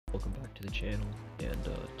Welcome back to the channel, and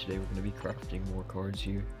today we're going to be crafting more cards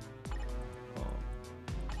here.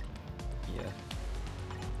 Yeah.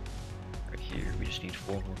 Right here, we just need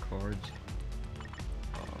 4 more cards.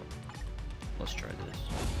 Let's try this.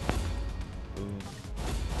 Boom.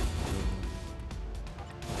 Boom.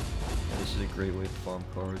 Yeah, this is a great way to farm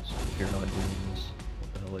cards. If you're not doing this,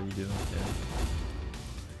 what the hell are you doing? Yeah.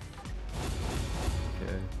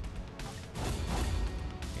 Okay.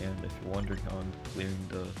 And if you're wondering how I'm clearing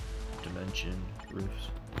the dimension roofs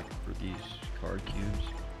for these card cubes,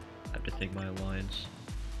 I have to thank my alliance,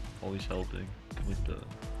 always helping with the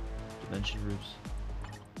dimension roofs.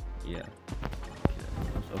 Yeah. Okay,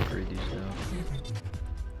 let's upgrade these now.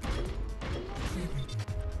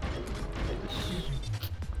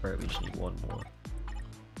 Alright, we just need 1 more.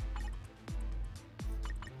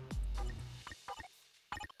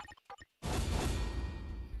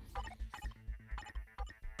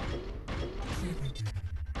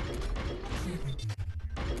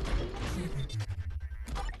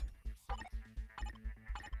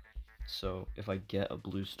 So if I get a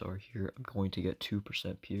blue star here, I'm going to get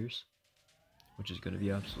 2% pierce, which is going to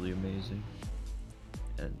be absolutely amazing.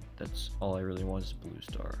 And that's all I really want is a blue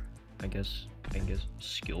star. I guess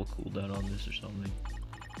skill cooldown on this or something.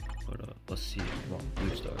 But let's see. Come on,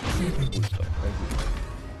 blue star. Blue star. Right here.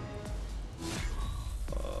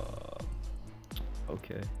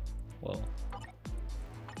 Okay. Well.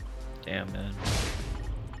 Damn, man.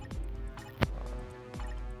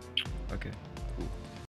 Okay. Cool.